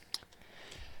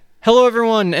Hello,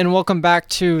 everyone, and welcome back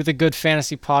to the Good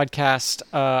Fantasy Podcast.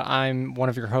 I'm one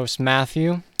of your hosts,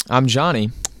 Matthew. I'm Jonny.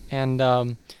 And,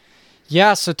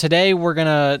 so today we're going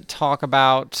to talk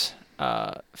about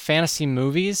fantasy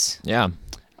movies. Yeah.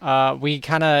 We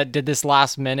kind of did this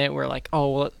last minute. We're like,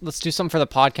 let's do something for the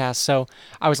podcast. So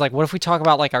I was like, what if we talk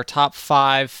about, like, our top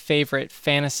 5 favorite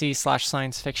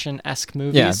fantasy/science fiction-esque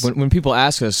movies? Yeah, when people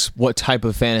ask us what type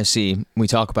of fantasy we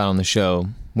talk about on the show,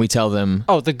 we tell them...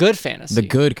 Oh, the good fantasy. The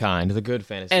good kind, the good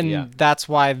fantasy, And that's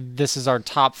why this is our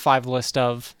top 5 list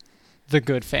of the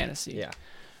good fantasy.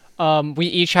 Yeah. We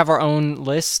each have our own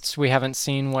lists. We haven't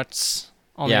seen what's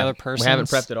on the other person's. We haven't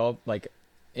prepped at all, like,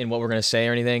 in what we're going to say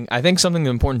or anything. I think something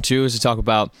important, too, is to talk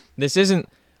about... This isn't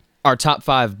our top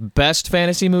 5 best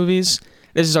fantasy movies.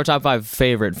 This is our top 5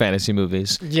 favorite fantasy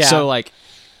movies. Yeah. So, like,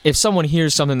 if someone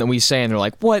hears something that we say and they're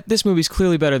like, what? This movie's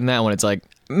clearly better than that one. It's like,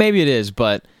 maybe it is,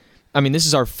 but... I mean, this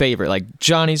is our favorite, like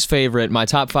Johnny's favorite, my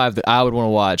top 5 that I would want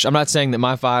to watch. I'm not saying that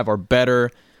my 5 are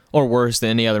better or worse than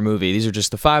any other movie. These are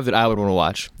just the 5 that I would want to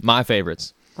watch. My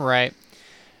favorites. Right.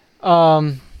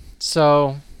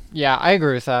 So, yeah, I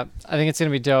agree with that. I think it's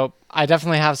going to be dope. I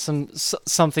definitely have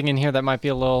something in here that might be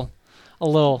a little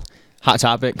hot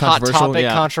topic,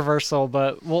 controversial.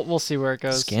 But we'll see where it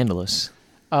goes. Scandalous.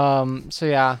 So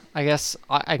yeah, I guess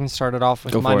I can start it off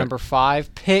with my number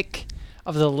 5 pick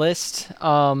of the list.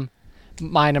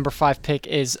 My number 5 pick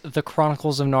is The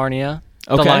Chronicles of Narnia.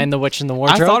 Okay. The Lion, the Witch, and the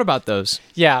Wardrobe. I thought about those.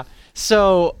 Yeah.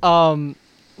 So,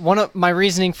 one of my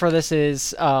reasoning for this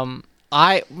is,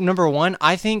 number 1,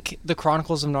 I think The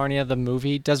Chronicles of Narnia, the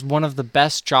movie, does one of the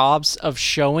best jobs of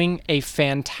showing a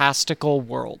fantastical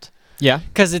world. Yeah.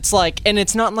 Because it's like, and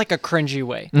it's not in like a cringy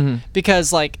way. Mm-hmm.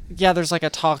 Because like, yeah, there's like a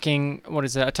talking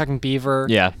beaver.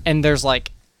 Yeah. And there's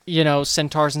like,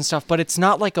 centaurs and stuff, but it's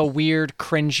not like a weird,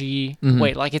 cringy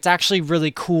way. Like, it's actually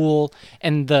really cool,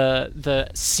 and the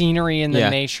scenery and the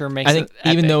nature makes it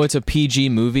epic. Even though it's a PG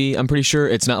movie, I'm pretty sure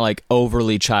it's not like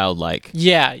overly childlike.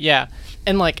 Yeah.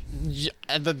 And like,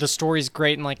 the story's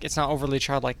great, and like, it's not overly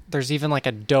childlike. There's even like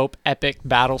a dope, epic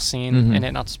battle scene in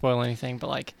it, not to spoil anything, but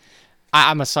like,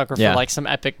 I'm a sucker for like some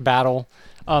epic battle.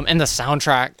 And the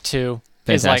soundtrack too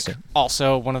is like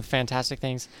also one of the fantastic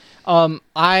things.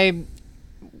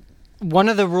 One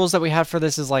of the rules that we had for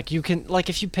this is like, you can, like,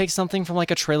 if you pick something from like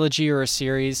a trilogy or a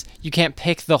series, you can't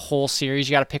pick the whole series.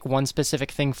 You got to pick one specific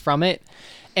thing from it.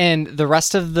 And the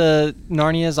rest of the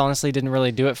Narnias honestly didn't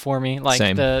really do it for me. Like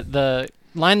Same. the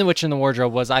Lion, the Witch, and the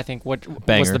Wardrobe was, I think, what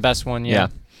was the best one. Yeah.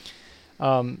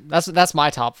 That's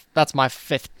my top. That's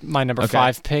my number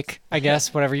 5 pick, I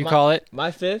guess, whatever you call it.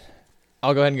 My 5th?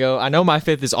 I'll go ahead and go. I know my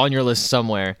 5th is on your list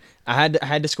somewhere. I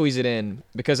had to squeeze it in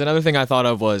because another thing I thought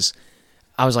of was,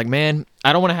 I was like, man,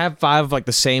 I don't want to have 5 of like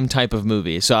the same type of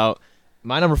movie. So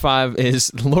my number 5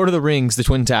 is Lord of the Rings, The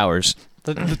Twin Towers.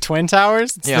 The Twin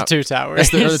Towers? It's the Two Towers.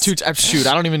 The two. Shoot,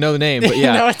 I don't even know the name, but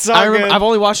yeah. No, it's all good. I've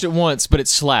only watched it once, but it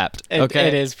slapped. Okay,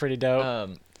 it is pretty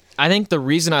dope. I think the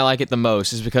reason I like it the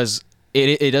most is because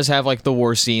it does have like the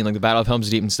war scene, like the Battle of Helm's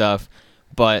Deep and stuff,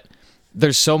 but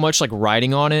there's so much like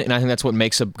writing on it, and I think that's what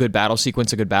makes a good battle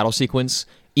sequence a good battle sequence.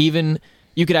 Even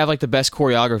you could have like the best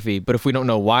choreography, but if we don't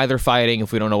know why they're fighting,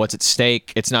 if we don't know what's at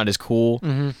stake, it's not as cool.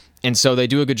 Mm-hmm. And so they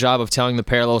do a good job of telling the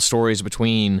parallel stories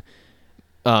between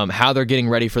how they're getting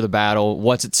ready for the battle,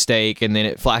 what's at stake, and then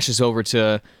it flashes over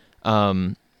to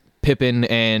Pippin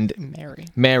and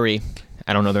Mary.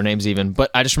 I don't know their names even,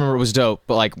 but I just remember it was dope.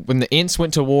 But like when the Ents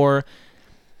went to war,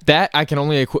 that I can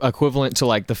only equivalent to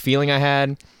like the feeling I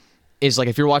had is like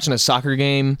if you're watching a soccer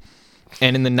game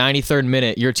and in the 93rd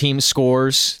minute your team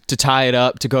scores to tie it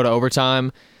up to go to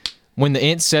overtime. When the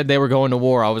Ents said they were going to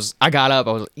war, I got up.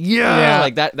 I was like, yeah,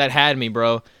 like that had me,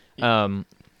 bro.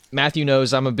 Matthew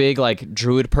knows I'm a big like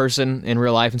druid person in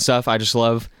real life and stuff. I just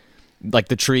love like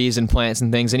the trees and plants and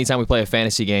things. Anytime we play a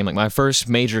fantasy game, like my first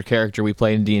major character we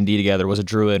played in D&D together was a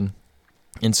druid.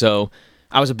 And so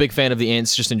I was a big fan of the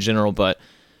Ents just in general, but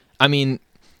I mean,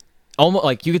 almost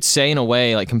like you could say in a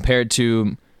way, like compared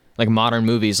to like modern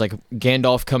movies, like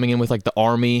Gandalf coming in with like the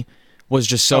army was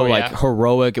just so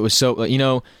heroic. It was so,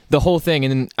 the whole thing.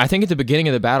 And then I think at the beginning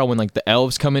of the battle when like the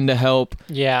elves come in to help,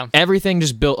 everything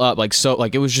just built up like so,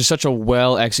 like it was just such a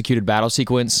well executed battle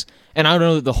sequence. And I don't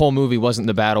know that the whole movie wasn't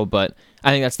the battle, but I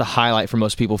think that's the highlight for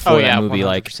most people for that movie. 100%,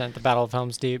 like the Battle of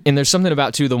Helm's Deep. And there's something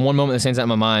about too, the one moment that stands out in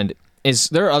my mind is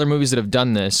there are other movies that have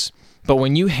done this, but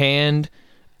when you hand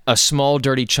a small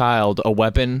dirty child a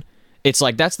weapon, it's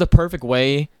like that's the perfect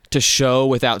way to show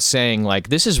without saying like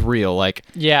this is real. Like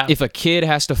if a kid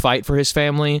has to fight for his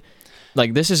family,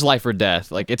 like this is life or death.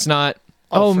 Like it's not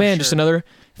just another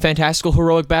fantastical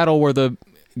heroic battle where the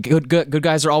good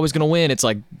guys are always gonna win. It's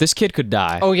like this kid could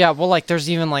die. Oh yeah, well, like there's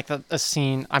even like a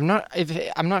scene. I'm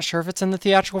not sure if it's in the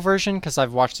theatrical version because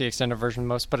I've watched the extended version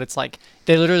most, but it's like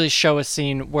they literally show a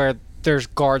scene where there's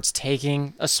guards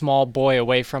taking a small boy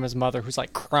away from his mother who's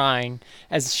like crying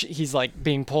as he's like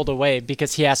being pulled away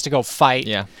because he has to go fight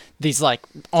these like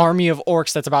army of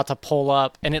orcs that's about to pull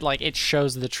up, and it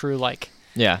shows the true like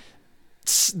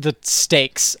the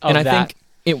stakes of and I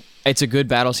think it's a good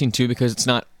battle scene too because it's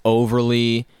not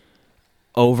overly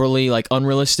like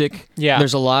unrealistic. Yeah,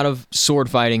 there's a lot of sword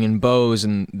fighting and bows,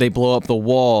 and they blow up the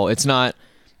wall. It's not,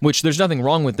 which there's nothing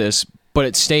wrong with this, but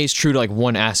it stays true to like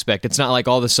one aspect. It's not like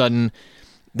all of a sudden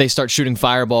they start shooting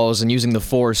fireballs and using the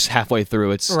force halfway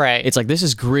through. It's It's like this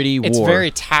is gritty war. It's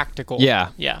very tactical. Yeah.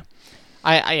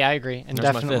 I agree, and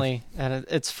There's definitely, and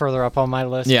it's further up on my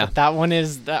list. Yeah, but that one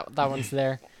is that one's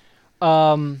there.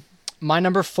 My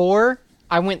number 4,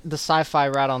 I went the sci-fi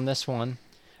route on this one,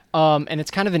 and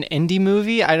it's kind of an indie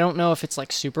movie. I don't know if it's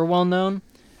like super well known.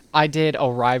 I did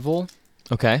Arrival.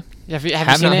 Okay. Have you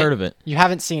not seen it? Heard of it. You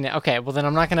haven't seen it. Okay, well then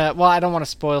I'm not gonna. Well, I don't want to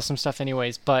spoil some stuff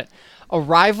anyways. But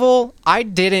Arrival, I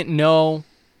didn't know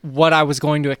what I was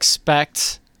going to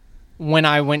expect when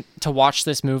I went to watch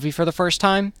this movie for the first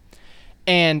time.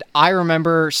 And I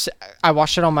remember I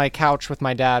watched it on my couch with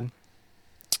my dad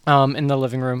in the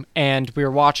living room, and we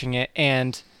were watching it,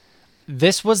 and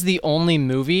this was the only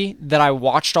movie that I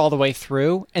watched all the way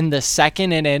through, and the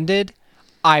second it ended,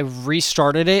 I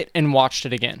restarted it and watched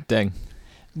it again. Dang.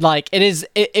 Like,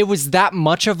 it was that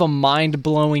much of a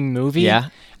mind-blowing movie. Yeah.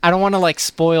 I don't want to, like,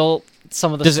 spoil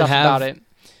some of the stuff about it.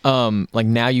 Like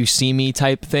Now You See Me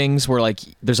type things where like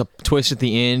there's a twist at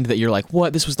the end that you're like,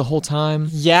 what, this was the whole time?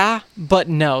 Yeah, but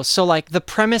no. So like the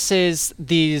premise is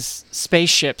these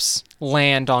spaceships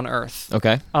land on Earth.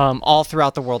 Okay. All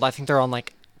throughout the world. I think they're on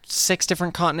like 6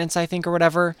 different continents, I think, or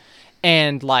whatever.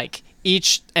 And like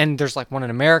and there's like one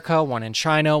in America, one in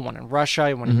China, one in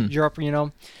Russia, one in Europe,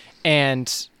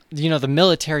 and the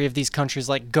military of these countries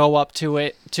like go up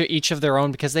to each of their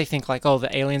own because they think like, oh,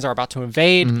 the aliens are about to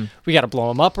invade. We got to blow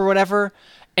them up or whatever.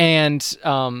 And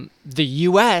the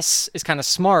U.S. is kind of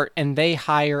smart, and they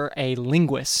hire a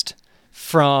linguist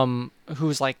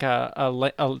who's like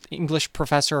a English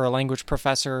professor or a language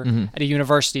professor at a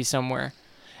university somewhere.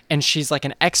 And she's like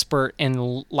an expert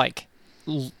in like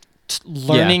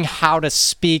learning how to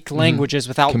speak languages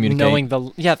without knowing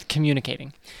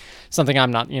communicating. Something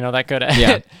I'm not, that good at.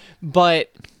 Yeah.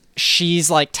 But she's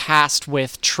like tasked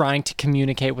with trying to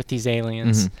communicate with these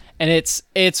aliens. And it's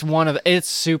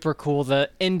super cool. The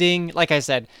ending, like I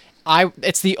said,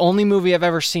 it's the only movie I've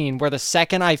ever seen where the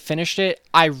second I finished it,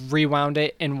 I rewound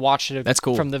it and watched it That's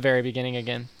cool. from the very beginning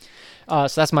again. So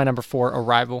that's my number 4,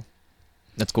 Arrival.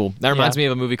 That's cool. That reminds me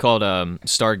of a movie called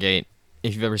Stargate.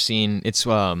 If you've ever seen, it's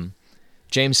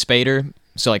James Spader.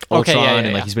 So like Ultron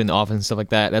and like he's been in The Office and stuff like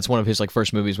that. That's one of his like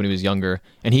first movies when he was younger,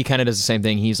 and he kind of does the same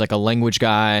thing. He's like a language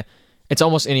guy. It's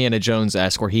almost Indiana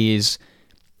Jones-esque, where he's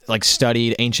like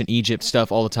studied ancient Egypt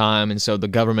stuff all the time, and so the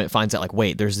government finds out like,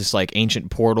 wait, there's this like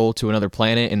ancient portal to another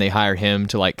planet, and they hire him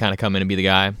to like kind of come in and be the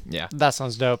guy. Yeah, that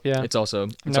sounds dope. Yeah, it's also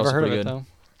never heard of it good. though.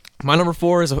 My number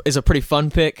 4 is a pretty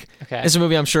fun pick. Okay, it's a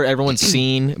movie I'm sure everyone's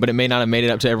seen, but it may not have made it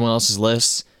up to everyone else's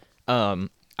lists.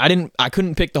 I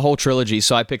couldn't pick the whole trilogy,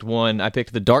 so I picked one. I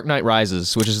picked The Dark Knight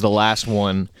Rises, which is the last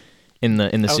one in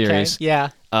the series. Yeah.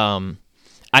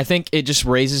 I think it just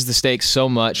raises the stakes so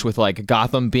much with like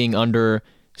Gotham being under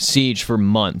siege for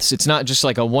months. It's not just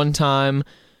like a one time,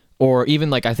 or even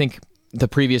like I think the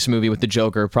previous movie with the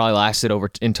Joker probably lasted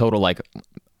over in total like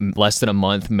less than a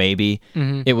month, maybe.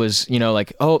 It was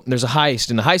like, oh, there's a heist,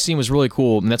 and the heist scene was really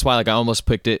cool, and that's why like I almost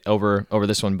picked it over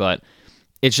this one, but.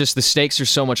 It's just the stakes are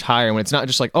so much higher when it's not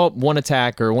just like, oh, one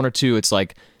attack or one or two. It's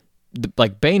like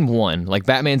Bane won. Like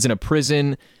Batman's in a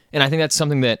prison, and I think that's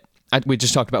something that we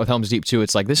just talked about with Helm's Deep too.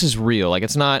 It's like this is real. Like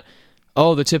it's not,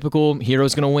 oh, the typical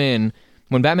hero's gonna win.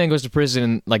 When Batman goes to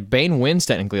prison, like Bane wins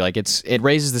technically. Like it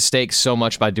raises the stakes so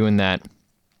much by doing that,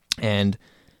 and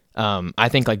I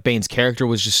think like Bane's character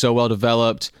was just so well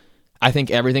developed. I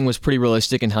think everything was pretty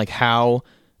realistic, and like how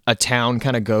a town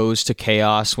kind of goes to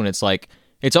chaos when it's like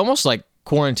it's almost like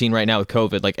quarantine right now with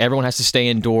COVID. Like everyone has to stay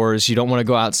indoors. You don't want to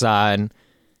go outside.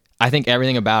 I think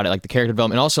everything about it, like the character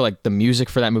development, and also like the music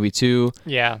for that movie too.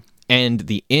 Yeah. And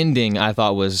the ending, I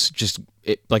thought was just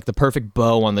like the perfect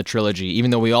bow on the trilogy.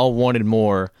 Even though we all wanted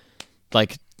more,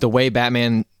 like the way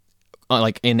Batman,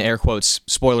 like in air quotes,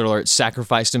 spoiler alert,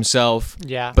 sacrificed himself.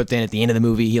 Yeah. But then at the end of the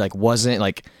movie, he like wasn't.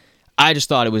 Like I just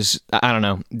thought it was, I don't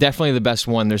know, definitely the best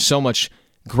one. There's so much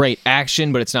great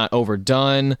action, but it's not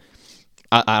overdone.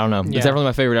 I don't know. Yeah. It's definitely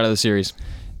my favorite out of the series.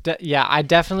 I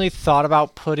definitely thought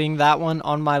about putting that one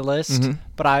on my list,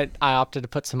 but I opted to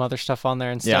put some other stuff on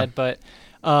there instead. But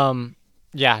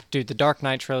yeah, dude, the Dark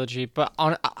Knight trilogy. But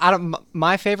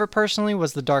my favorite personally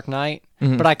was the Dark Knight.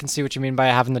 But I can see what you mean by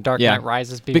having the Dark Knight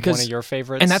Rises being one of your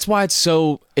favorites. And that's why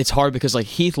it's hard because like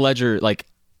Heath Ledger, like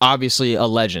obviously a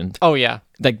legend. Oh yeah,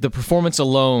 like the performance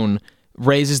alone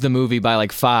raises the movie by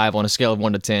like 5 on a scale of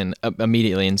 1 to 10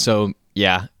 immediately. And so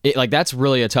yeah, that's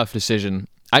really a tough decision.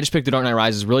 I just picked the Dark Knight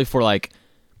Rises really for like,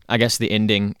 I guess the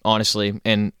ending, honestly.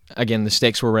 And again, the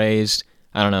stakes were raised.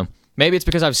 I don't know. Maybe it's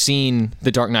because I've seen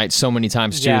the Dark Knight so many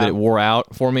times too that it wore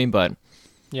out for me. But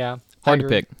yeah, hard to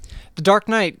pick. The Dark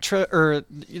Knight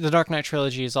the Dark Knight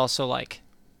trilogy is also like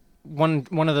one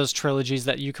of those trilogies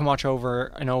that you can watch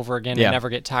over and over again and never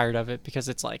get tired of it because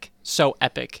it's like so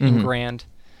epic and grand.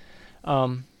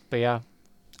 But yeah,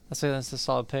 I'd say that's a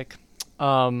solid pick.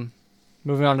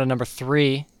 Moving on to number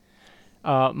 3.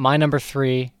 My number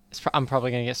 3 is I'm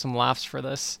probably gonna get some laughs for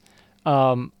this.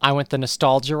 I went the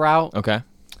nostalgia route. Okay.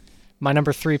 My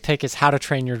number 3 pick is How to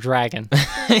Train Your Dragon.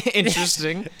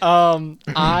 Interesting.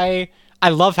 I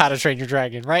love How to Train Your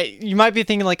Dragon, right? You might be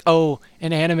thinking like, oh,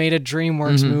 an animated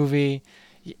DreamWorks movie.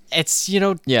 It's,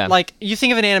 like you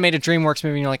think of an animated DreamWorks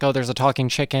movie and you're like, oh, there's a talking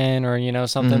chicken or,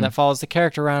 something that follows the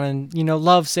character around and,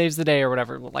 love saves the day or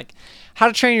whatever. Like How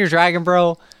to Train Your Dragon,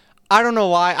 bro. I don't know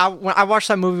why. When I watched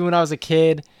that movie when I was a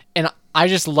kid and I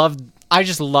just loved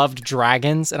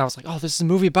dragons and I was like, oh, this is a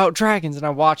movie about dragons. And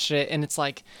I watched it and it's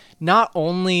like, not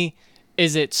only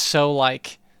is it so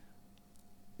like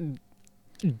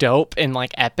dope and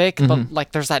like epic, but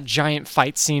like there's that giant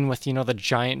fight scene with the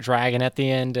giant dragon at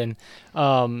the end and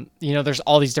there's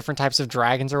all these different types of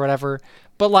dragons or whatever,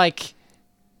 but like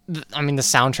the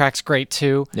soundtrack's great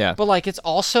too, but like it's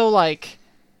also like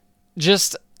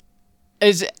just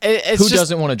it's who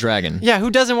doesn't want a dragon? Who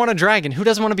doesn't want a dragon? Who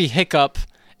doesn't want to be Hiccup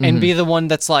and be the one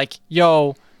that's like,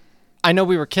 yo, I know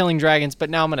we were killing dragons but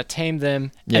now I'm gonna tame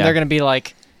them and they're gonna be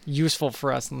like useful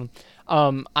for us. And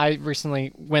I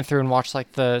recently went through and watched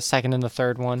like the second and the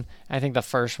third one. I think the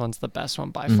first one's the best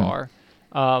one by far.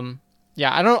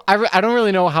 I don't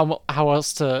really know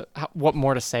what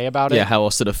more to say about it. Yeah, how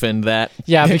else to defend that?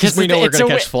 Yeah, because we know we're gonna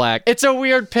catch flack. It's a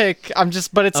weird pick.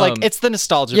 But it's like it's the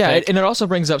nostalgia pick. And it also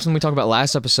brings up something we talked about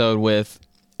last episode with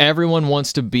everyone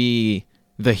wants to be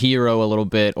the hero a little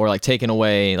bit or like taken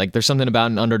away. Like there's something about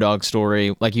an underdog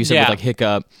story, like you said with like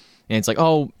Hiccup, and it's like,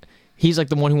 oh, he's like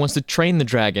the one who wants to train the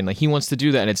dragon. Like he wants to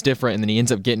do that and it's different. And then he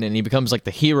ends up getting it and he becomes like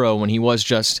the hero when he was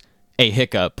just a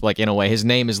Hiccup. Like in a way, his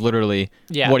name is literally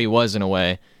what he was in a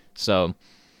way. So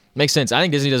makes sense. I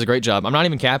think Disney does a great job. I'm not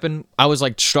even capping. I was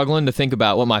like struggling to think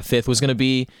about what my 5th was going to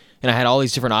be. And I had all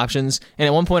these different options. And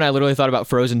at one point I literally thought about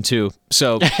Frozen 2.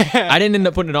 So I didn't end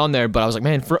up putting it on there, but I was like,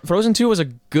 man, Frozen 2 was a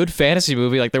good fantasy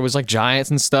movie. Like there was like giants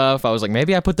and stuff. I was like,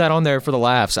 maybe I put that on there for the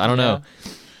laughs. I don't know.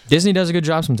 Disney does a good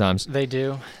job sometimes. They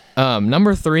do.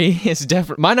 Number 3 is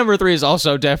my number 3 is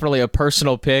also definitely a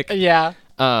personal pick. Yeah.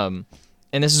 And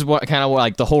this is what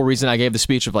like the whole reason I gave the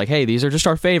speech of like, hey, these are just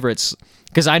our favorites.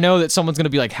 Because I know that someone's going to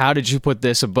be like, how did you put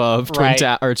this above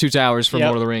Two Towers from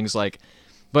Lord of the Rings? Like,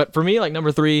 but for me, like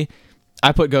number 3,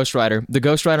 I put Ghost Rider. The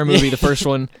Ghost Rider movie, the first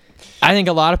one. I think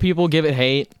a lot of people give it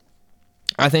hate.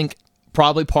 I think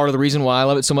probably part of the reason why I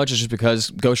love it so much is just because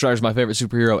Ghost Rider is my favorite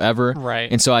superhero ever. Right.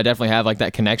 And so I definitely have like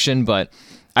that connection. But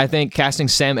I think casting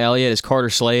Sam Elliott as Carter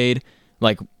Slade,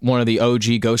 like one of the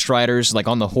OG Ghost Riders, like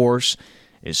on the horse,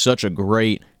 is such a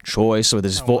great choice with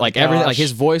his voice, like everything, like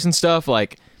his voice and stuff.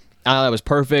 Like, I thought that was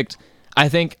perfect. I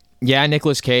think,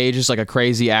 Nicolas Cage is like a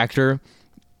crazy actor,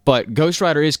 but Ghost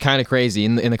Rider is kind of crazy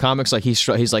in the comics. Like he's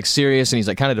like serious and he's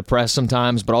like kind of depressed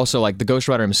sometimes, but also like the Ghost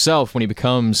Rider himself, when he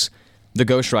becomes the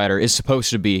Ghost Rider, is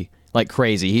supposed to be like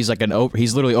crazy. He's like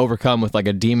he's literally overcome with like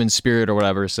a demon spirit or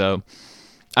whatever. So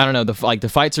I don't know. The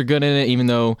fights are good in it, even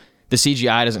though the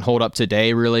CGI doesn't hold up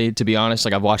today, really, to be honest.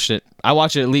 Like I watch it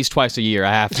at least twice a year.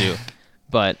 I have to.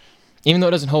 But even though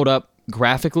it doesn't hold up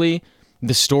graphically,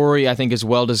 the story I think is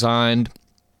well designed.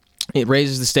 It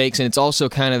raises the stakes, and it's also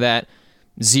kind of that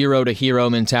zero to hero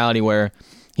mentality where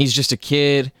he's just a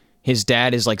kid. His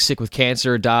dad is like sick with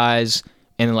cancer, dies,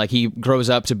 and then like he grows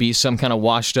up to be some kind of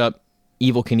washed up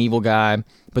Evel Knievel guy.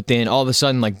 But then all of a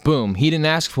sudden, like, boom, he didn't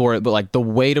ask for it, but like the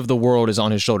weight of the world is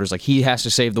on his shoulders. Like he has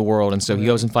to save the world, and so he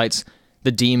goes and fights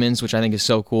the demons, which I think is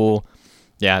so cool.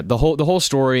 Yeah, the whole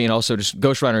story, and also just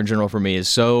Ghost Rider in general for me is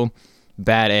so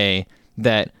bad A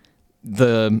that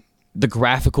the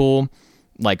graphical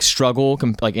like struggle,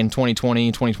 like in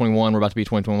 2020, 2021, we're about to be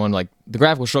 2021, like the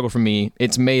graphical struggle for me,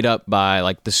 it's made up by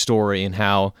like the story and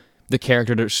how the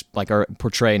characters like are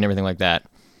portrayed and everything like that.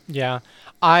 Yeah,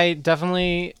 I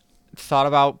definitely thought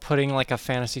about putting like a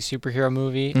fantasy superhero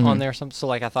movie on there. So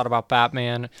like I thought about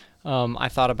Batman. I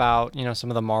thought about, some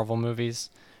of the Marvel movies,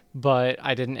 but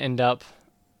I didn't end up.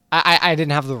 I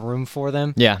didn't have the room for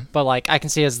them. Yeah. But like I can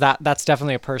see that's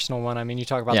definitely a personal one. I mean, you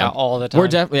talk about that all the time. We're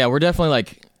definitely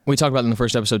like we talked about in the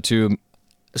first episode too.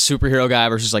 Superhero guy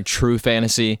versus like true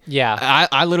fantasy. Yeah.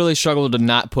 I literally struggled to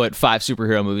not put 5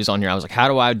 superhero movies on here. I was like, how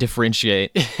do I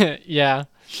differentiate? Yeah.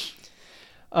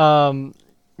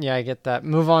 Yeah, I get that.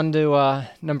 Move on to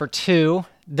number 2.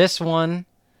 This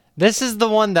is the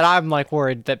one that I'm like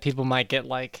worried that people might get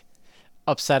like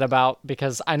upset about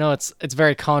because I know it's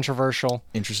very controversial.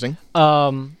 Interesting.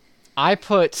 I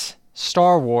put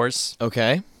Star Wars.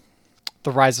 Okay.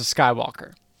 The Rise of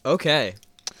Skywalker. Okay.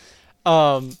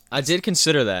 I did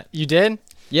consider that. You did?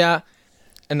 Yeah.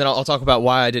 And then I'll talk about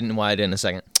why I didn't in a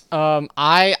second.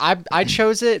 I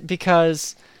chose it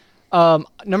because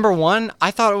number 1,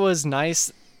 I thought it was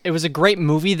nice. It was a great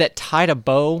movie that tied a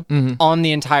bow on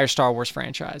the entire Star Wars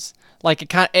franchise. Like it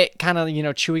kind of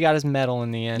Chewie got his medal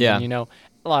in the end. Yeah. And,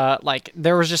 like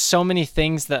there was just so many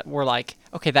things that were like,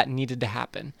 okay, that needed to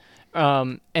happen.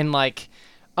 And like,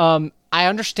 I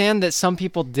understand that some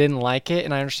people didn't like it,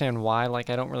 and I understand why. Like,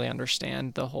 I don't really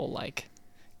understand the whole like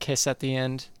kiss at the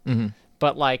end.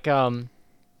 But like, when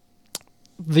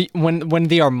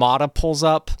the Armada pulls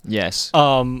up, yes.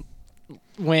 When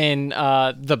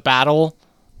the battle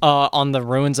on the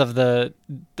ruins of the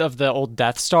old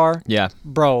Death Star, yeah,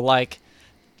 bro, like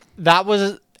that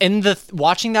was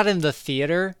watching that in the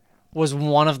theater was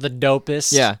one of the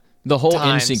dopest. Yeah, the whole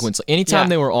times. end sequence. Anytime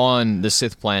they were on the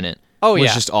Sith planet,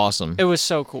 was just awesome. It was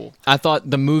so cool. I thought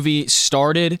the movie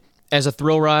started as a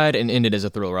thrill ride and ended as a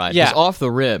thrill ride. Yeah, because off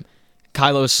the rip,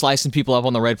 Kylo is slicing people up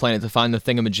on the red planet to find the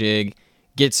thingamajig,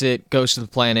 gets it, goes to the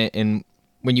planet, and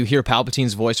when you hear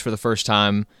Palpatine's voice for the first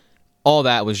time, all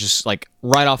that was just like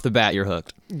right off the bat, you're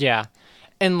hooked. Yeah,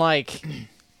 and like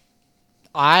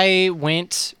I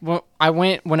went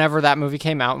whenever that movie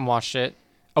came out and watched it.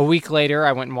 A week later,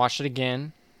 I went and watched it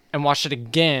again, and watched it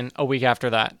again a week after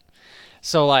that.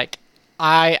 So like,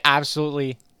 I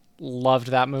absolutely loved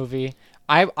that movie.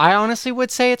 I honestly would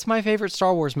say it's my favorite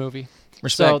Star Wars movie.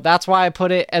 Respect. So that's why I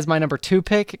put it as my number 2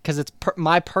 pick, because it's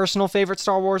my personal favorite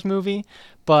Star Wars movie.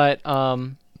 But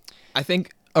I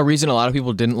think a reason a lot of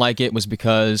people didn't like it was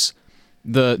because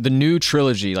the new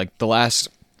trilogy, like the last,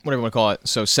 whatever you want to call it,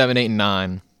 so 7, 8, and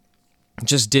 9,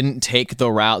 just didn't take the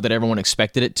route that everyone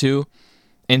expected it to.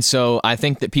 And so I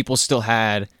think that people still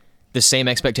had the same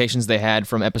expectations they had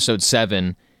from episode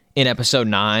 7 in episode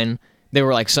 9. They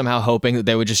were like somehow hoping that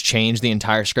they would just change the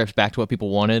entire script back to what people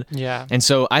wanted. Yeah. And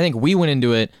so I think we went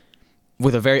into it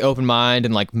with a very open mind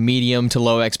and like medium to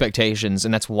low expectations,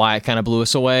 and that's why it kind of blew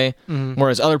us away.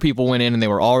 Whereas other people went in and they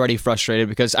were already frustrated,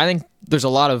 because I think there's a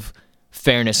lot of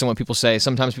fairness in what people say.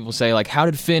 Sometimes people say like, how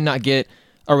did Finn not get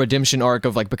a redemption arc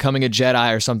of like becoming a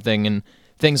Jedi or something, and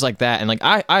things like that. And like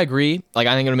I agree. Like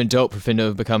I think it would have been dope for Finn to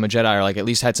have become a Jedi, or like at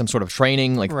least had some sort of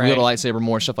training, like wield a lightsaber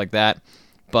more, stuff like that.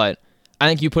 But I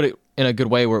think you put it in a good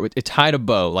way where it tied a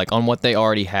bow like on what they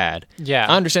already had. Yeah.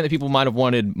 I understand that people might have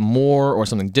wanted more or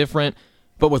something different,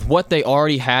 but with what they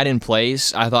already had in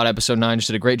place, I thought episode 9 just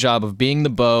did a great job of being the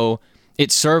bow.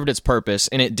 It served its purpose,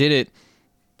 and it did it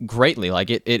greatly. Like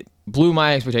it blew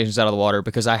my expectations out of the water,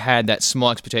 because I had that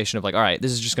small expectation of like, all right,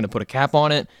 this is just going to put a cap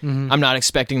on it. I'm not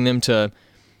expecting them to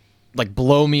like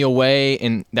blow me away,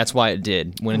 and that's why it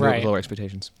did. Went into it with lower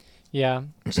expectations. Yeah.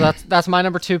 So that's my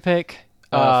number 2 pick.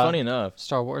 Funny enough,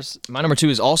 Star Wars. My number 2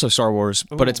 is also Star Wars,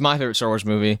 but it's my favorite Star Wars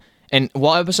movie. And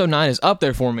while episode 9 is up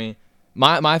there for me,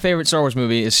 my favorite Star Wars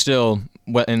movie is still,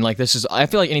 and like this is, I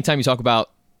feel like anytime you talk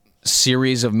about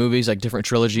series of movies, like different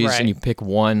trilogies, and you pick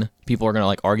one, people are gonna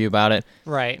like argue about it.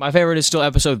 Right. My favorite is still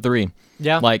episode 3.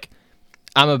 Yeah. Like,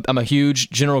 I'm a huge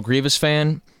General Grievous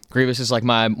fan. Grievous is like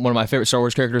one of my favorite Star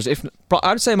Wars characters.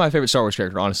 I'd say my favorite Star Wars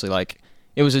character, honestly. Like,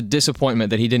 it was a disappointment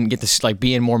that he didn't get to like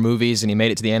be in more movies, and he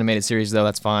made it to the animated series, though.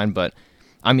 That's fine. But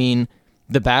I mean,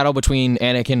 the battle between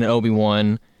Anakin and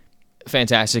Obi-Wan,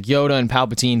 fantastic. Yoda and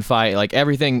Palpatine fight, like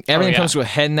everything comes to a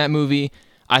head in that movie.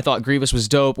 I thought Grievous was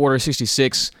dope. Order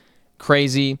 66,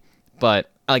 crazy. But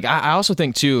like I also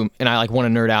think too, and I like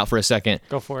want to nerd out for a second.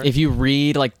 Go for it. If you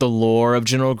read like the lore of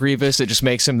General Grievous, it just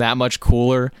makes him that much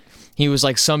cooler. He was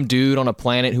like some dude on a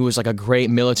planet who was like a great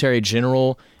military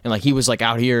general, and like he was like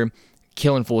out here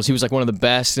killing fools. He was like one of the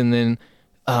best. And then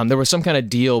there was some kind of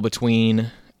deal between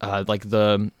like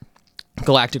the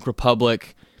Galactic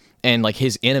Republic and like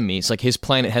his enemies. Like his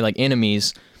planet had like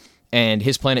enemies, and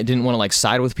his planet didn't want to like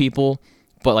side with people,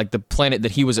 but like the planet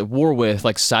that he was at war with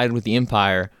like sided with the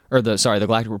Empire, or the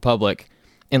Galactic Republic,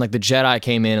 and like the Jedi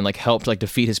came in and like helped like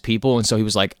defeat his people, and so he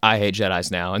was like, I hate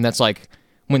Jedis now. And that's like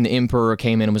when the Emperor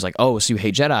came in and was like, oh, so you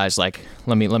hate Jedis, like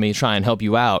let me try and help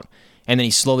you out. And then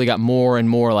he slowly got more and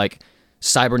more like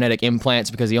cybernetic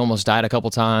implants because he almost died a couple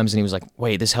times, and he was like,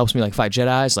 wait, this helps me like fight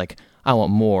Jedis, like I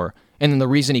want more. And then the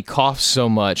reason he coughs so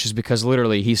much is because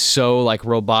literally he's so like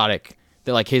robotic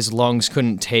that like his lungs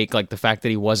couldn't take like the fact that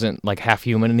he wasn't like half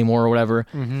human anymore or whatever.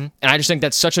 And I just think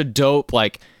that's such a dope,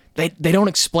 like they don't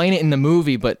explain it in the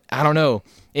movie, but I don't know,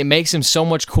 it makes him so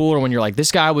much cooler when you're like,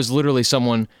 this guy was literally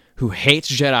someone who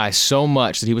hates Jedi so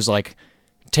much that he was like,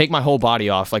 take my whole body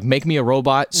off, like make me a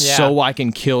robot so I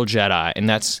can kill Jedi. And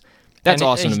that's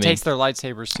awesome to me. He takes their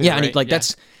lightsabers too, yeah, and right? like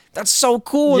that's so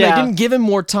cool. Yeah. They didn't give him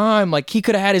more time. Like he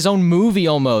could have had his own movie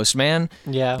almost, man.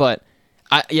 Yeah. But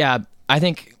I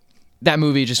think that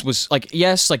movie just was like,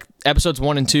 yes, like episodes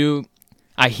 1 and 2,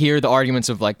 I hear the arguments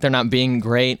of like they're not being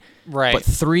great. Right. But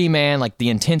 3, man, like the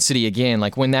intensity again,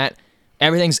 like when that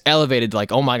everything's elevated,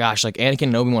 like, oh my gosh, like Anakin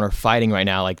and Obi-Wan are fighting right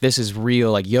now. Like this is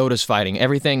real, like Yoda's fighting.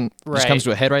 Everything just comes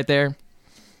to a head right there.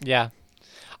 Yeah.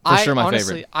 For sure my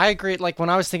favorite. I agree. Like when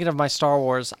I was thinking of my Star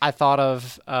Wars, I thought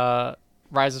of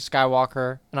Rise of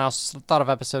Skywalker, and I also thought of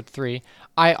Episode 3.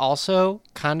 I also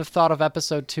kind of thought of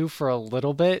Episode 2 for a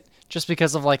little bit, just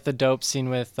because of like the dope scene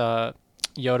with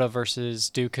Yoda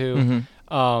versus Dooku.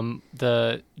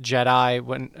 The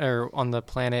Jedi on the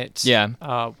planet. Yeah.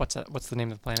 What's the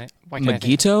name of the planet?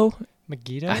 Megiddo?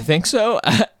 Megiddo? I think so.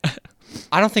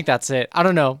 I don't think that's it. I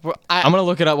don't know. I'm gonna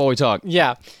look it up while we talk.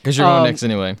 Yeah. Because you're going next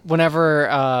anyway.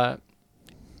 Whenever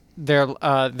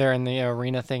they're in the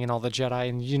arena thing and all the Jedi,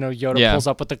 and Yoda pulls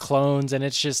up with the clones, and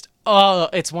it's just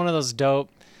it's one of those dope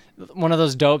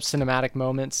cinematic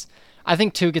moments. I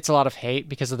think 2 gets a lot of hate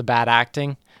because of the bad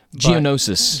acting.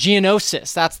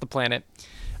 Geonosis, that's the planet.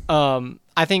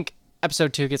 I think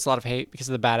Episode 2 gets a lot of hate because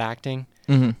of the bad acting,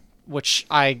 which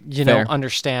I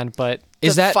understand. But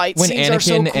is that fight when scenes Anakin are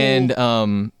so cool.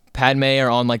 and Padme are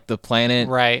on like the planet,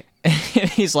 right? And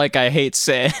he's like, I hate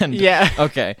sand. Yeah.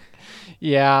 Okay.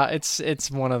 Yeah,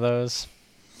 it's one of those.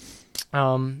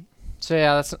 So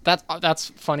yeah, that's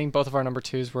funny. Both of our number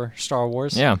 2s were Star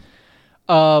Wars. Yeah.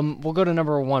 We'll go to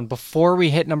number 1. Before we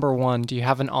hit number 1, do you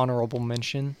have an honorable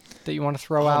mention that you want to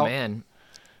throw out? Oh man,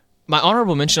 my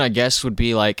honorable mention, I guess, would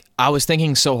be like, I was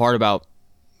thinking so hard about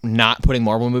not putting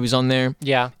Marvel movies on there.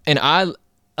 Yeah. And I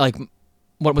like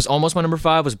what was almost my number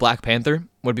 5 was Black Panther.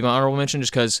 Would be my honorable mention,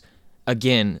 just because,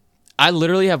 again, I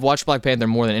literally have watched Black Panther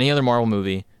more than any other Marvel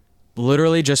movie,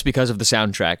 literally just because of the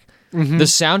soundtrack. The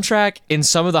soundtrack in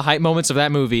some of the hype moments of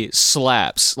that movie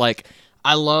slaps. Like,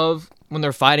 I love when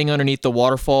they're fighting underneath the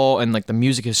waterfall and like the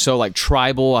music is so like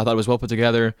tribal. I thought it was well put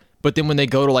together. But then when they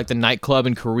go to like the nightclub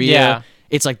in Korea,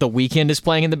 it's like The Weeknd is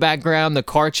playing in the background. The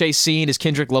car chase scene is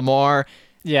Kendrick Lamar.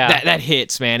 Yeah, that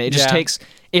hits, man. It just takes.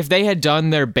 If they had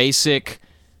done their basic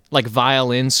like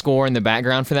violin score in the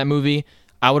background for that movie,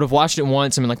 I would have watched it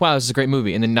once and been like, wow, this is a great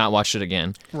movie, and then not watched it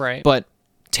again. Right. But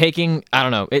taking, I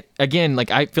don't know, it again, like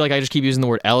I feel like I just keep using the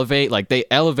word elevate. Like they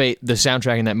elevate the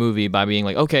soundtrack in that movie by being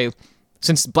like, okay,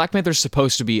 since Black Panther's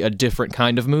supposed to be a different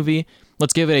kind of movie,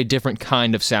 let's give it a different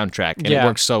kind of soundtrack, and it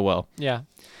works so well. Yeah.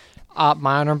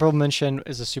 My honorable mention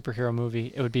is a superhero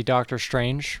movie. It would be Doctor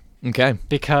Strange. Okay.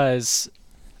 Because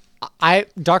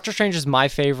Doctor Strange is my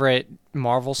favorite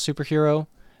Marvel superhero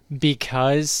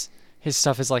because his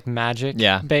stuff is like magic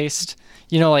based.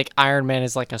 Like Iron Man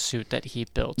is like a suit that he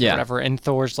built or whatever, and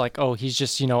Thor's like, oh, he's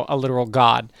just, a literal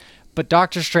god. But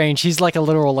Doctor Strange, he's like a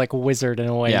literal like wizard in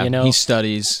a way, he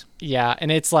studies. Yeah,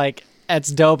 and it's like, it's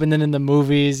dope. And then in the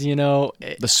movies,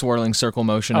 the swirling circle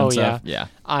motion and stuff. Yeah.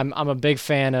 I'm a big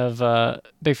fan of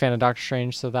Doctor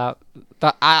Strange, so that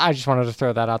I just wanted to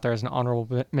throw that out there as an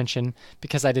honorable mention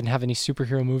because I didn't have any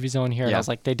superhero movies on here, and I was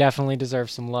like, they definitely deserve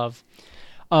some love.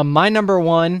 My number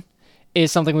 1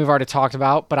 is something we've already talked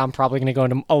about, but I'm probably going to go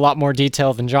into a lot more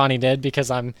detail than Johnny did because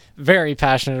I'm very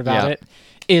passionate about it,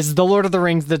 is The Lord of the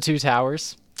Rings, The Two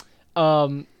Towers.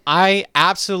 I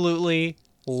absolutely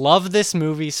love this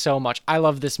movie so much. I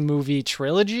love this movie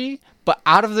trilogy, but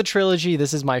out of the trilogy,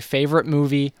 this is my favorite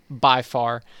movie by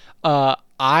far.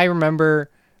 I remember,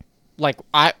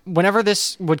 whenever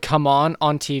this would come on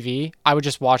TV, I would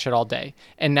just watch it all day.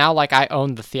 And now, I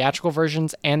own the theatrical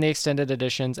versions and the extended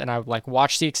editions, and I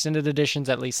watch the extended editions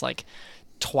at least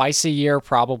twice a year,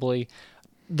 probably.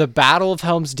 The Battle of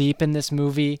Helm's Deep in this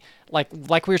movie,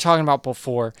 like we were talking about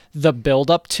before, the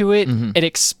build up to it, it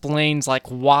explains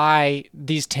why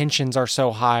these tensions are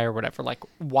so high or whatever.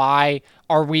 Why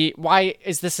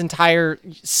is this entire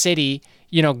city,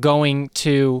 going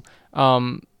to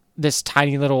this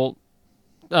tiny little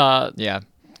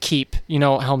keep,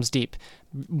 Helm's Deep?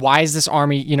 why is this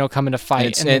army, coming to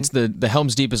fight? And it's the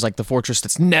Helm's Deep is like the fortress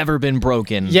that's never been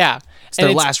broken. Yeah. It's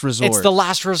their last resort. It's the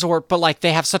last resort, but like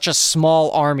they have such a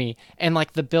small army, and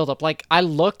like the buildup. Like I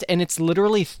looked, and it's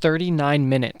literally 39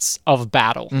 minutes of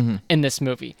battle in this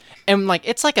movie, and like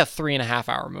it's like a 3.5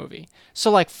 hour movie.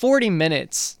 So like 40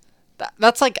 minutes,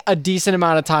 that's like a decent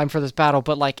amount of time for this battle.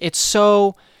 But like it's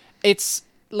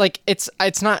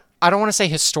not. I don't want to say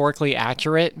historically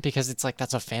accurate because it's like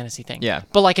that's a fantasy thing. Yeah.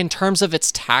 But like in terms of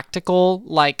its tactical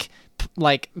like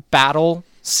battle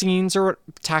scenes or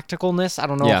tacticalness, I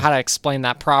don't know how to explain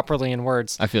that properly in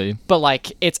words. I feel you. But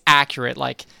like it's accurate.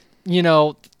 Like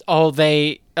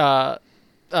they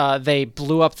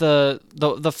blew up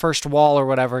the first wall or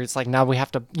whatever. It's like now we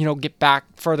have to get back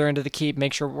further into the keep,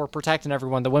 make sure we're protecting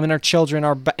everyone. The women or children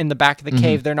are in the back of the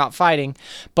cave. They're not fighting,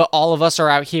 but all of us are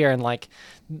out here, and like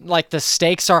the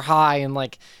stakes are high, and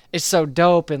like it's so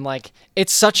dope, and like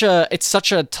it's such a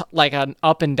like an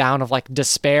up and down of like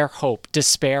despair hope.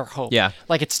 Yeah,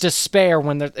 like it's despair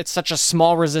when it's such a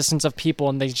small resistance of people,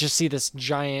 and they just see this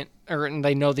giant, and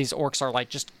they know these orcs are like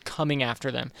just coming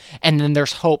after them, and then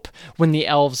there's hope when the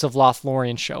elves of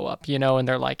Lothlorien show up, and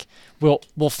they're like,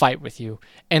 we'll fight with you,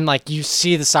 and like you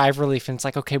see the sigh of relief, and it's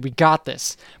like, okay, we got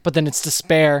this. But then it's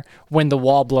despair when the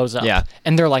wall blows up,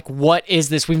 and they're like, what is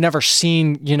this? We've never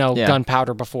seen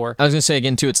gunpowder before. I was gonna say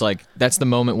again too, it's like that's the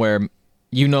moment where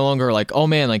you no longer are like, oh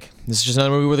man, like this is just another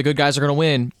movie where the good guys are gonna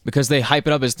win, because they hype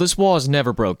it up as this wall is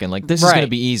never broken, like this is gonna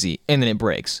be easy, and then it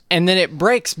breaks. And then it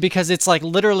breaks because it's like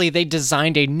literally they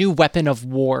designed a new weapon of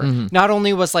war. Not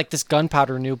only was like this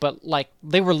gunpowder new, but like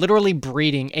they were literally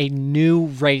breeding a new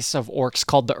race of orcs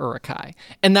called the Uruk-hai,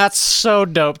 and that's so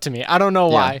dope to me. I don't know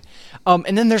why.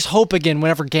 And then there's hope again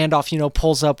whenever Gandalf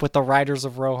pulls up with the Riders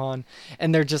of Rohan,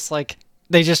 and they're just like.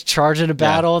 They just charge into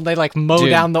battle and they like mow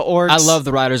down the orcs. I love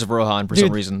the Riders of Rohan for some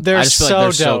reason. I just feel like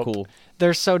they're so cool.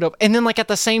 They're so dope. And then like at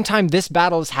the same time this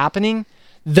battle is happening,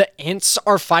 the Ents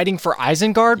are fighting for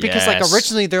Isengard because like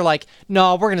originally they're like,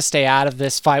 no, we're gonna stay out of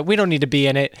this fight. We don't need to be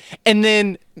in it. And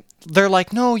then they're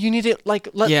like, no, you need to like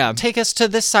take us to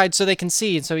this side so they can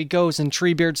see. And so he goes, and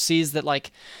Treebeard sees that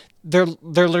like they're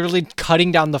literally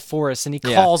cutting down the forest, and he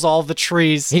calls all the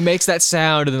trees. He makes that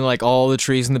sound, and then like all the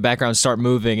trees in the background start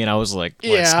moving, and I was like,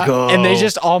 let's go. And they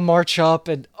just all march up,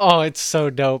 and it's so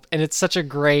dope. And it's such a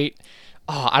great,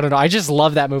 I don't know. I just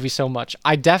love that movie so much.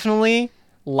 I definitely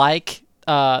like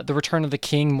The Return of the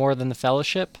King more than The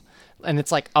Fellowship. And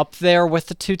it's like up there with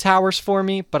The Two Towers for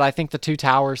me, but I think The Two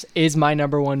Towers is my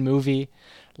number one movie.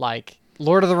 Like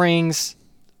Lord of the Rings,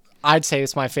 I'd say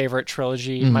it's my favorite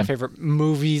trilogy, my favorite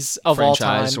movies of all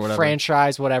time,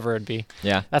 franchise, whatever it'd be.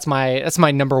 Yeah, that's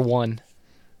my number one.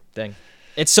 Dang,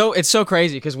 it's so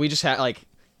crazy because we just had like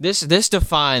this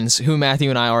defines who Matthew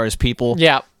and I are as people.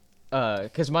 Yeah,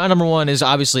 because my number one is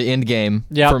obviously Endgame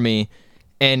for me,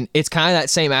 and it's kind of that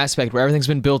same aspect where everything's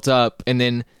been built up, and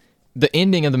then the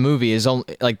ending of the movie is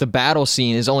only like the battle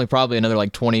scene is only probably another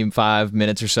like 25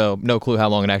 minutes or so. No clue how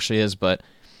long it actually is, but.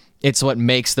 It's what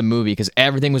makes the movie because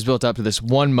everything was built up to this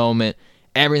one moment.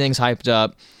 Everything's hyped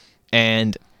up,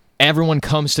 and everyone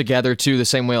comes together too. The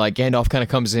same way like Gandalf kind of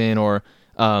comes in, or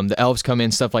the elves come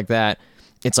in, stuff like that.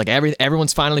 It's like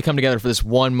everyone's finally come together for this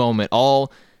one moment.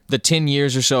 All the 10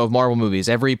 years or so of Marvel movies,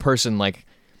 every person like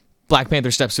Black Panther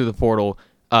steps through the portal.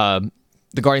 The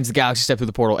Guardians of the Galaxy step through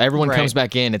the portal. Everyone comes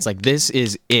back in. It's like this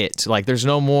is it. Like there's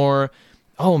no more.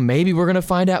 Oh, maybe we're gonna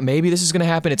find out. Maybe this is gonna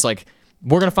happen. It's like.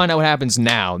 We're going to find out what happens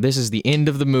now. This is the end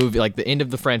of the movie, like the end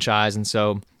of the franchise. And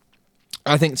so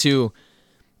I think too,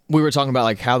 we were talking about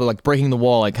like how the like breaking the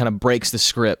wall like kind of breaks the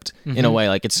script in a way.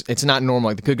 Like it's not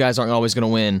normal. Like the good guys aren't always going to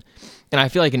win. And I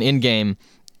feel like in Endgame,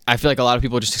 I feel like a lot of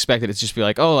people just expected it to just be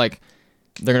like, oh, like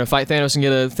they're going to fight Thanos and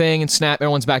get a thing and snap,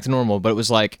 everyone's back to normal. But it was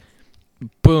like,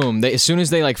 boom. As soon as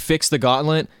they like fix the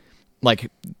gauntlet,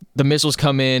 like the missiles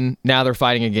come in, now they're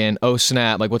fighting again. Oh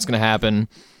snap, like what's going to happen?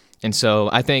 And so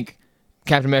I think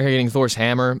Captain America getting Thor's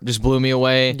hammer just blew me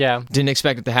away. Yeah. Didn't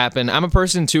expect it to happen. I'm a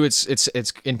person too, it's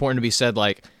important to be said,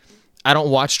 like, I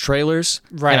don't watch trailers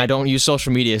and I don't use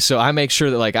social media, so I make sure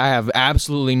that like I have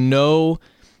absolutely no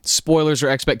spoilers or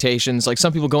expectations. Like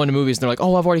some people go into movies and they're like,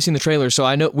 oh, I've already seen the trailers,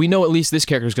 so we know at least this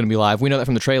character is going to be live. We know that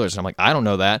from the trailers. And I'm like, I don't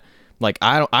know that. Like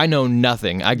I know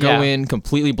nothing. I go in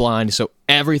completely blind, so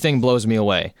everything blows me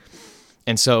away.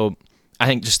 And so I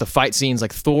think just the fight scenes,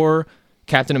 like Thor,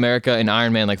 Captain America, and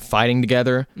Iron Man like fighting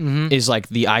together is like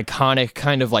the iconic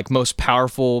kind of like most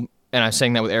powerful, and I'm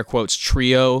saying that with air quotes,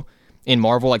 trio in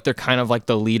Marvel. Like they're kind of like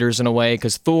the leaders in a way,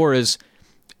 because Thor is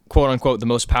quote unquote the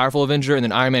most powerful Avenger, and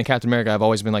then Iron Man and Captain America have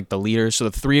always been like the leaders. So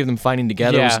the three of them fighting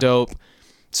together was dope.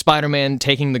 Spider-Man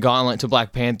taking the gauntlet to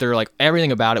Black Panther, like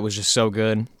everything about it was just so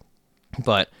good.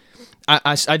 But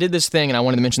I did this thing, and I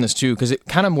wanted to mention this too, because it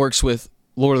kind of works with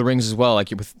Lord of the Rings as well, like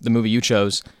with the movie you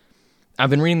chose. I've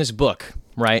been reading this book,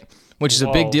 right? Which is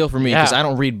a big deal for me because I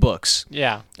don't read books.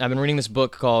 Yeah. I've been reading this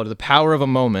book called The Power of a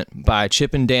Moment by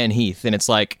Chip and Dan Heath, and it's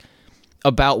like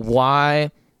about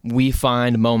why we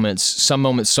find some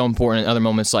moments so important and other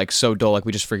moments like so dull, like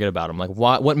we just forget about them. Like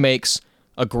what makes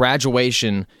a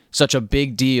graduation such a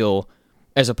big deal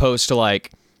as opposed to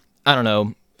like, I don't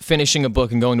know, finishing a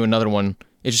book and going to another one.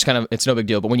 It's just it's no big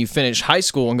deal. But when you finish high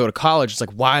school and go to college, it's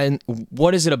like,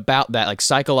 what is it about that, like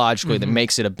psychologically, that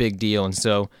makes it a big deal? And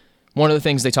so one of the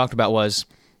things they talked about was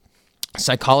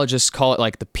psychologists call it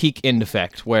like the peak end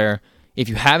effect, where if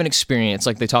you have an experience,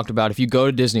 like they talked about, if you go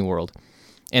to Disney World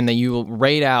and then you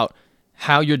rate out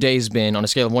how your day's been on a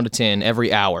scale of 1 to 10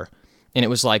 every hour. And it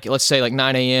was like, let's say like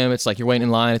 9 a.m., it's like you're waiting in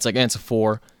line, it's like, it's a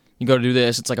 4. You go to do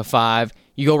this, it's like a 5.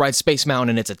 You go ride Space Mountain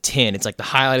and it's a 10. It's like the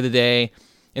highlight of the day.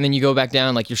 And then you go back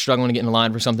down, like you're struggling to get in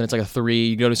line for something, it's like a 3.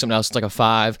 You go to something else, it's like a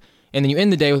 5. And then you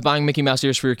end the day with buying Mickey Mouse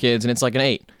ears for your kids, and it's like an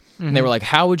 8. And they were like,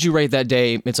 how would you rate that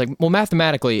day? It's like, well,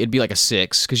 mathematically, it'd be like a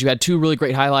 6, because you had 2 really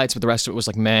great highlights, but the rest of it was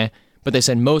like meh. But they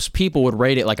said most people would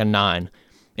rate it like a 9. And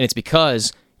it's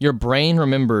because your brain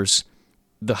remembers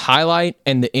the highlight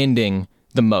and the ending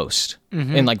the most.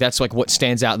 And like that's like what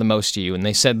stands out the most to you. And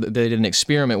they said that they did an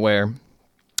experiment where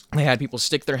they had people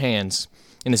stick their hands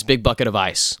in this big bucket of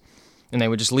ice, and they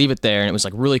would just leave it there, and it was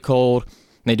like really cold. And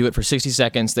they do it for 60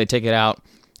 seconds, they take it out,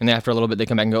 and then after a little bit they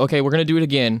come back and go, okay, we're going to do it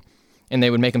again. And they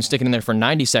would make them stick it in there for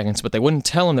 90 seconds, but they wouldn't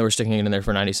tell them they were sticking it in there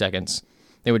for 90 seconds.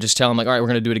 They would just tell them like, all right, we're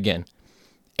going to do it again.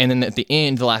 And then at the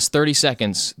end, the last 30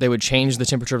 seconds, they would change the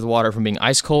temperature of the water from being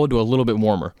ice cold to a little bit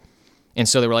warmer. And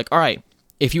so they were like, all right,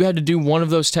 if you had to do one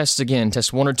of those tests again,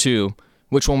 test 1 or 2,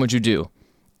 which one would you do?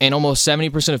 And almost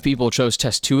 70% of people chose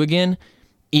test 2 again,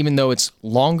 even though it's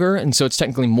longer, and so it's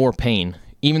technically more pain.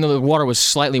 Even though the water was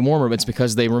slightly warmer, it's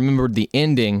because they remembered the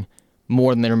ending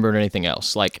more than they remembered anything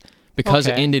else. Like, because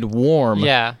it ended warm,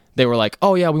 they were like,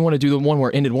 oh yeah, we want to do the one where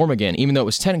it ended warm again, even though it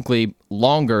was technically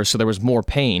longer, so there was more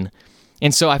pain.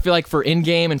 And so I feel like for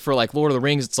Endgame and for like Lord of the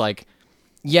Rings, it's like,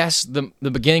 yes, the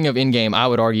beginning of Endgame, I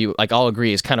would argue, like I'll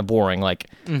agree, is kind of boring. Like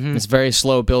it's very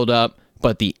slow build up,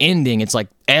 but the ending, it's like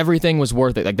everything was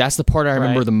worth it. Like that's the part I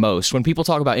remember the most. When people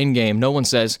talk about Endgame, no one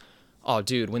says, oh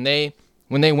dude, when they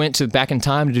went to back in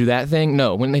time to do that thing.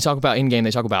 No, when they talk about Endgame,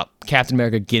 they talk about Captain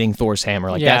America getting Thor's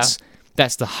hammer. Like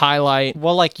that's the highlight.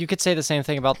 Well, like you could say the same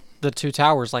thing about the Two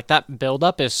Towers. Like that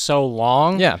buildup is so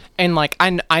long. Yeah. And like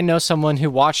I know someone who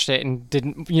watched it and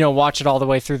didn't, watch it all the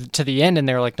way through to the end, and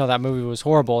they were like, no, that movie was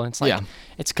horrible. And it's like,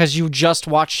 it's because you just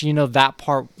watched, that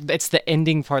part. It's the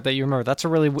ending part that you remember. That's a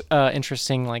really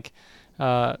interesting like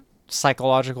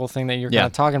psychological thing that you're kind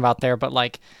of talking about there. But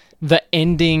like the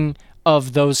ending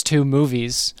of those 2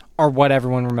 movies are what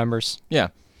everyone remembers. Yeah.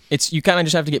 It's you kind of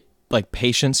just have to get like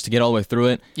patience to get all the way through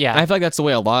it. Yeah. And I feel like that's the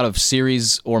way a lot of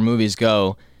series or movies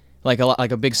go. Like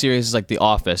a big series is like The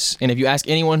Office. And if you ask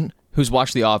anyone who's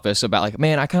watched The Office about like,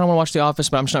 man, I kind of want to watch The Office,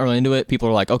 but I'm just not really into it. People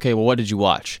are like, okay, well, what did you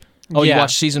watch? Oh, you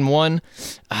watched season 1?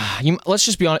 Let's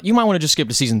just be honest. You might want to just skip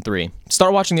to season 3.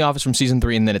 Start watching The Office from season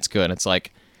 3 and then it's good. It's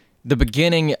like the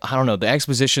beginning, I don't know, the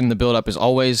exposition, the build up is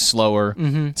always slower.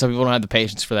 Some people don't have the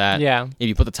patience for that. Yeah. If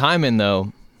you put the time in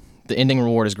though, the ending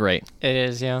reward is great. It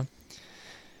is, yeah.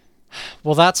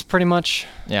 Well, that's pretty much...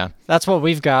 Yeah. That's what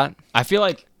we've got. I feel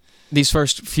like these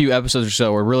first few episodes or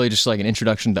so were really just like an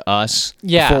introduction to us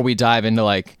before we dive into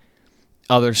like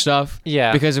other stuff.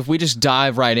 Yeah. Because if we just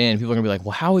dive right in, people are going to be like,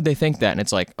 well, how would they think that? And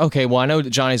it's like, okay, well, I know that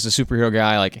Johnny's a superhero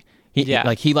guy. Like,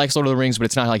 he likes Lord of the Rings, but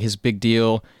it's not like his big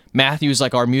deal. Matthew's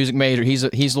like our music major.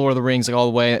 He's Lord of the Rings like all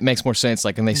the way. It makes more sense.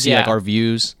 Like, and they see like our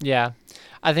views. Yeah.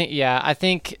 I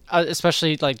think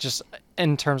especially like just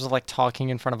in terms of like talking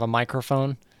in front of a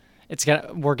microphone,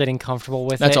 we're getting comfortable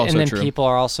with That's it, also and then true. people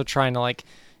are also trying to like,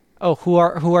 oh, who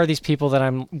are these people that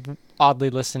I'm oddly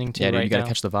listening to? Yeah, dude, right you gotta now?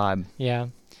 catch the vibe. Yeah.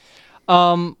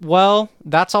 Well,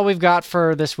 that's all we've got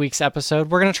for this week's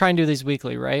episode. We're gonna try and do these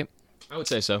weekly, right? I would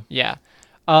say so. Yeah.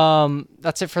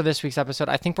 That's it for this week's episode.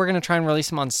 I think we're gonna try and release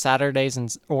them on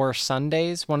Saturdays or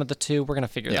Sundays, one of the two. We're gonna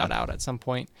figure that out at some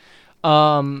point.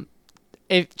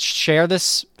 Share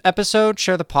this episode,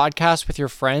 share the podcast with your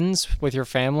friends, with your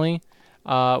family.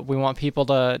 We want people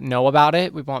to know about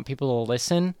it. We want people to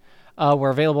listen. We're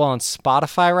available on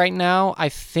Spotify right now. I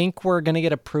think we're going to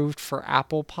get approved for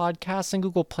Apple Podcasts and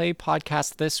Google Play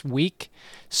Podcasts this week.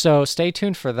 So stay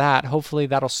tuned for that. Hopefully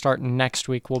that'll start next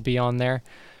week. We'll be on there.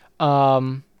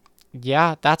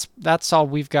 Yeah, that's all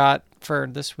we've got for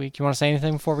this week. You want to say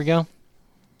anything before we go?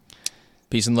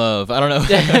 Peace and love. I don't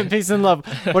know. Peace and love.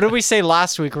 What did we say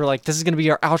last week? We're like, this is going to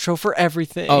be our outro for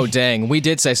everything. Oh, dang. We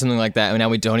did say something like that, and now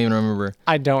we don't even remember.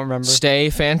 I don't remember. Stay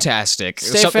fantastic. Stay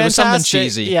fantastic. It was something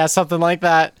cheesy. Yeah, something like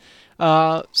that.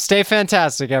 Stay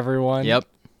fantastic, everyone. Yep.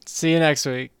 See you next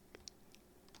week.